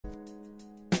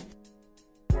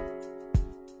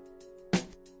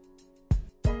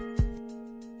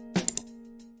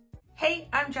Hey,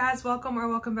 I'm Jazz.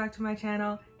 Welcome back to my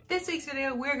channel. This week's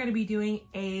video, we're going to be doing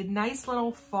a nice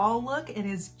little fall look. It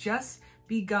has just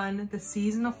begun. The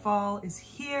season of fall is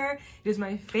here. It is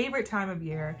my favorite time of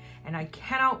year, and I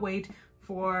cannot wait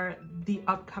for the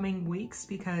upcoming weeks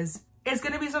because it's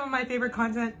going to be some of my favorite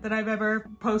content that I've ever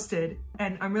posted,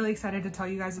 and I'm really excited to tell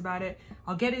you guys about it.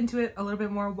 I'll get into it a little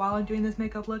bit more while I'm doing this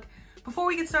makeup look. Before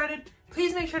we get started,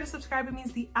 please make sure to subscribe. It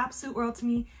means the absolute world to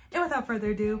me. And without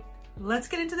further ado, let's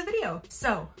get into the video.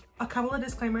 So, a couple of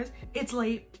disclaimers. It's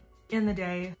late in the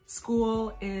day.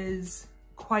 School is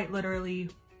quite literally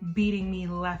beating me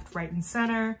left, right, and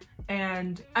center.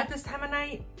 And at this time of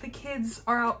night, the kids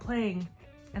are out playing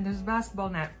and there's a basketball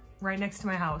net right next to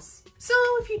my house. So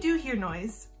if you do hear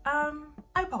noise, I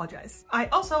apologize. I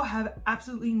also have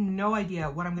absolutely no idea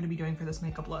what I'm gonna be doing for this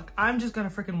makeup look. I'm just gonna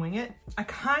freaking wing it. I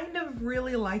kind of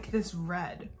really like this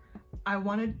red. I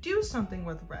want to do something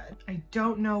with red. I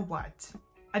don't know what.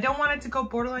 I don't want it to go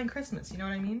borderline Christmas, you know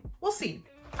what I mean? We'll see.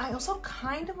 I also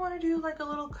kind of want to do like a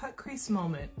little cut crease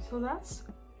moment. So that's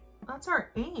our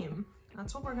aim.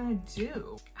 That's what we're gonna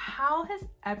do. How has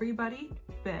everybody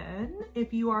been?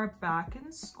 If you are back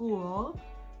in school,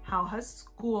 how has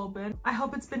school been? I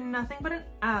hope it's been nothing but an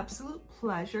absolute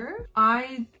pleasure.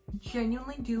 I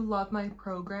genuinely do love my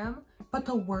program, but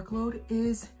the workload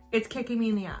it's kicking me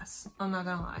in the ass. I'm not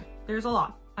gonna lie. There's a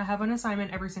lot. I have an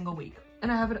assignment every single week and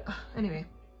I have it, anyway,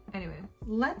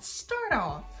 let's start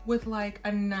off with like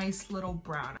a nice little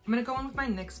brown. I'm gonna go in with my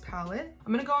NYX palette.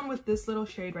 I'm gonna go in with this little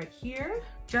shade right here,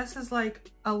 just as like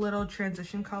a little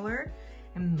transition color.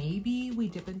 And maybe we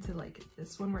dip into like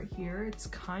this one right here. It's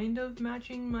kind of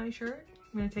matching my shirt.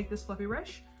 I'm gonna take this fluffy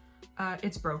brush.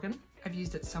 It's broken. I've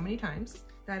used it so many times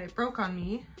that it broke on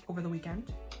me over the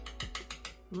weekend.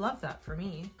 Love that for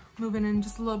me. Moving in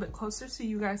just a little bit closer so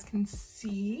you guys can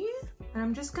see. And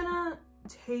I'm just gonna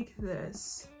take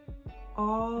this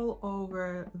all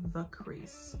over the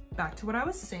crease. Back to what I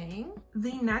was saying.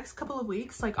 The next couple of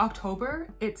weeks, like October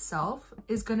itself,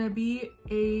 is gonna be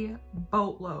a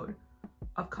boatload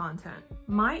of content.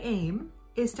 My aim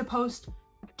is to post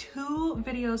 2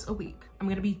 videos a week. I'm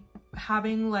gonna be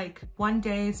having like one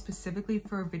day specifically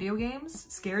for video games,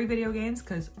 scary video games,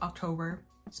 because October,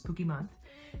 spooky month.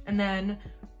 And then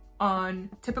on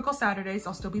typical Saturdays,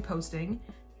 I'll still be posting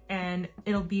and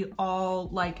it'll be all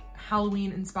like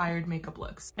Halloween inspired makeup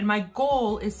looks. And my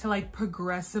goal is to like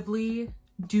progressively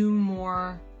do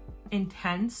more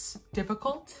intense,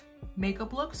 difficult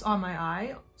makeup looks on my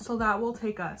eye. So that will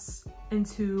take us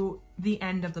into the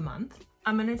end of the month.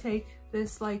 I'm gonna take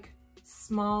this like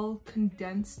small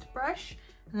condensed brush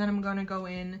and then I'm gonna go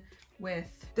in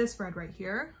with this red right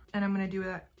here. And I'm gonna do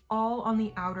that all on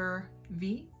the outer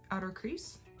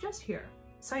crease, just here.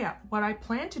 So yeah, what I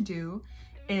plan to do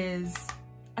is,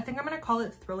 I think I'm gonna call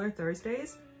it Thriller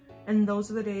Thursdays. And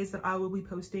those are the days that I will be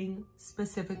posting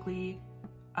specifically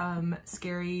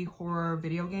scary horror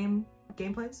video game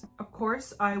gameplays. Of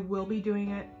course, I will be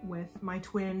doing it with my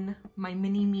twin, my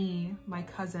mini-me, my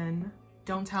cousin.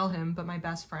 Don't tell him, but my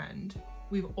best friend.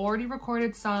 We've already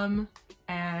recorded some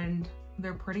and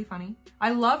they're pretty funny.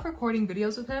 I love recording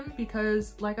videos with him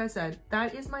because, like I said,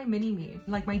 that is my mini-me,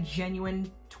 like my genuine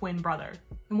twin brother.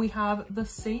 And we have the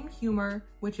same humor,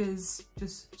 which is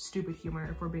just stupid humor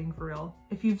if we're being for real.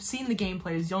 If you've seen the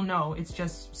gameplays, you'll know it's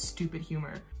just stupid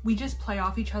humor. We just play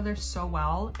off each other so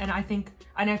well. And I think,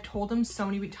 and I've told him so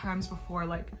many times before,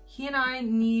 like he and I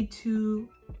need to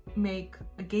make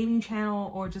a gaming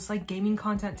channel or just like gaming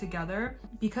content together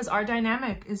because our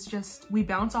dynamic is just, we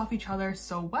bounce off each other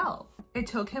so well. It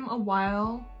took him a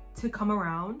while to come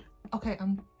around. Okay,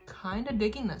 I'm kind of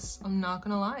digging this, I'm not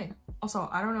gonna lie. Also,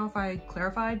 I don't know if I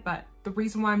clarified, but the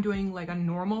reason why I'm doing like a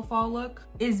normal fall look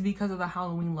is because of the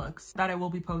Halloween looks that I will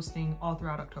be posting all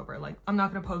throughout October. Like, I'm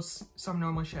not gonna post some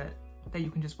normal shit that you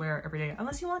can just wear every day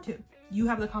unless you want to. You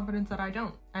have the confidence that I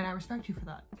don't, and I respect you for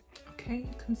that. Okay,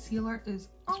 concealer is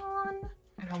on.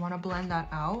 And I wanna blend that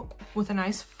out with a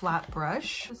nice flat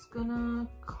brush. Just gonna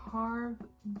carve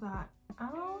that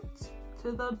out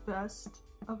to the best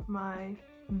of my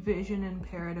vision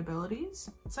impaired abilities.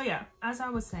 So yeah, as I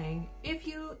was saying, if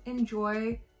you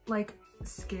enjoy like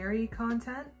scary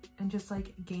content and just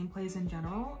like gameplays in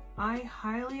general, I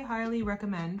highly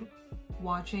recommend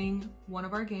watching one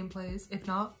of our gameplays, if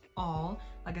not all.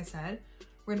 Like I said,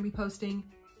 we're gonna be posting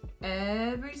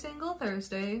every single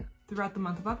Thursday throughout the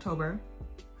month of October.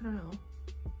 I don't know,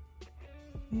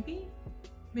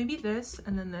 maybe this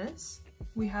and then this.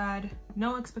 We had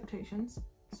no expectations,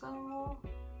 so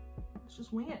let's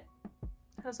just wing it.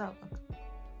 How does that look?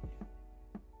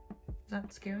 Is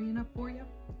that scary enough for you?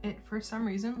 It, for some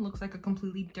reason, looks like a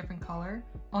completely different color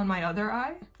on my other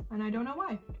eye, and I don't know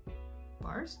why.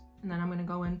 bars. And then I'm gonna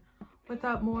go in with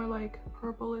that more like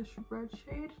purplish red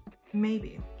shade.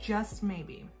 Maybe, just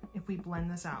maybe, if we blend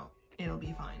this out, it'll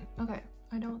be fine. Okay,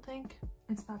 I don't think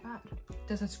it's that bad.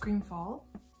 Does it scream fall?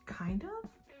 Kind of?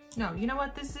 No, you know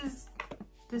what? This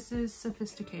is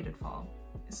sophisticated fall.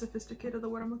 Is sophisticated the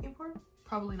word I'm looking for?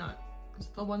 Probably not. Is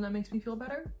it the one that makes me feel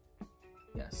better?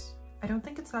 Yes. I don't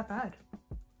think it's that bad.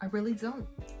 I really don't.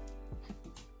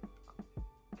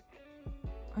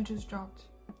 I just dropped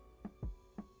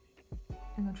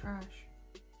in the trash.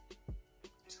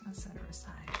 Just gonna set her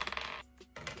aside.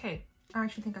 Okay, I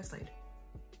actually think I slayed.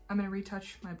 I'm gonna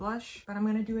retouch my blush, but I'm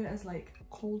gonna do it as like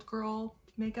cold girl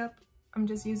makeup. I'm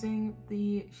just using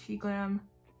the She Glam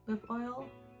lip oil.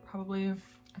 Probably,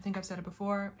 I think I've said it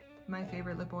before, my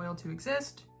favorite lip oil to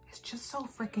exist. It's just so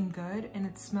freaking good and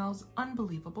it smells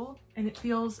unbelievable and it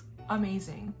feels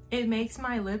amazing. It makes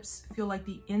my lips feel like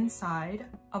the inside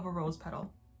of a rose petal.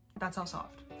 That's how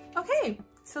soft. Okay,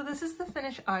 so this is the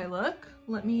finished eye look.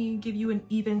 Let me give you an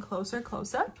even closer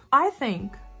close-up. I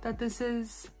think that this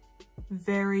is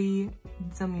very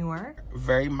demure.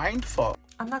 Very mindful.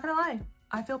 I'm not gonna lie,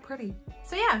 I feel pretty.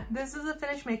 So yeah, this is a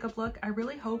finished makeup look. I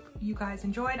really hope you guys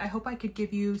enjoyed. I hope I could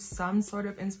give you some sort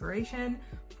of inspiration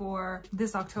for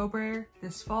this October,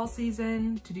 this fall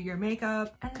season, to do your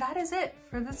makeup. And that is it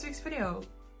for this week's video.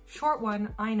 Short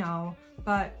one, I know,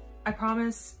 but I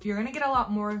promise you're gonna get a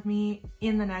lot more of me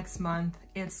in the next month.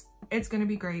 It's gonna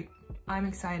be great. I'm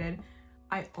excited.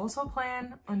 I also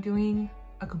plan on doing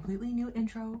a completely new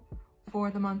intro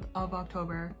for the month of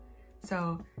October.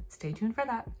 So stay tuned for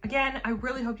that. Again, I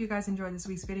really hope you guys enjoyed this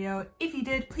week's video. If you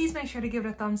did, please make sure to give it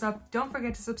a thumbs up. Don't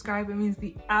forget to subscribe. It means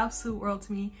the absolute world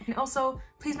to me. And also,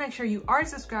 please make sure you are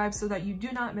subscribed so that you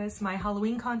do not miss my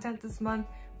Halloween content this month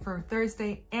for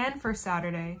Thursday and for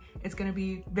Saturday. It's gonna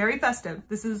be very festive.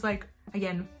 This is like,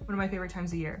 again, one of my favorite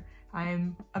times of year.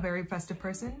 I'm a very festive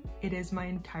person. It is my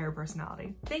entire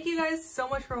personality. Thank you guys so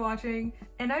much for watching,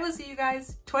 and I will see you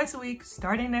guys twice a week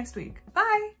starting next week.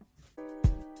 Bye!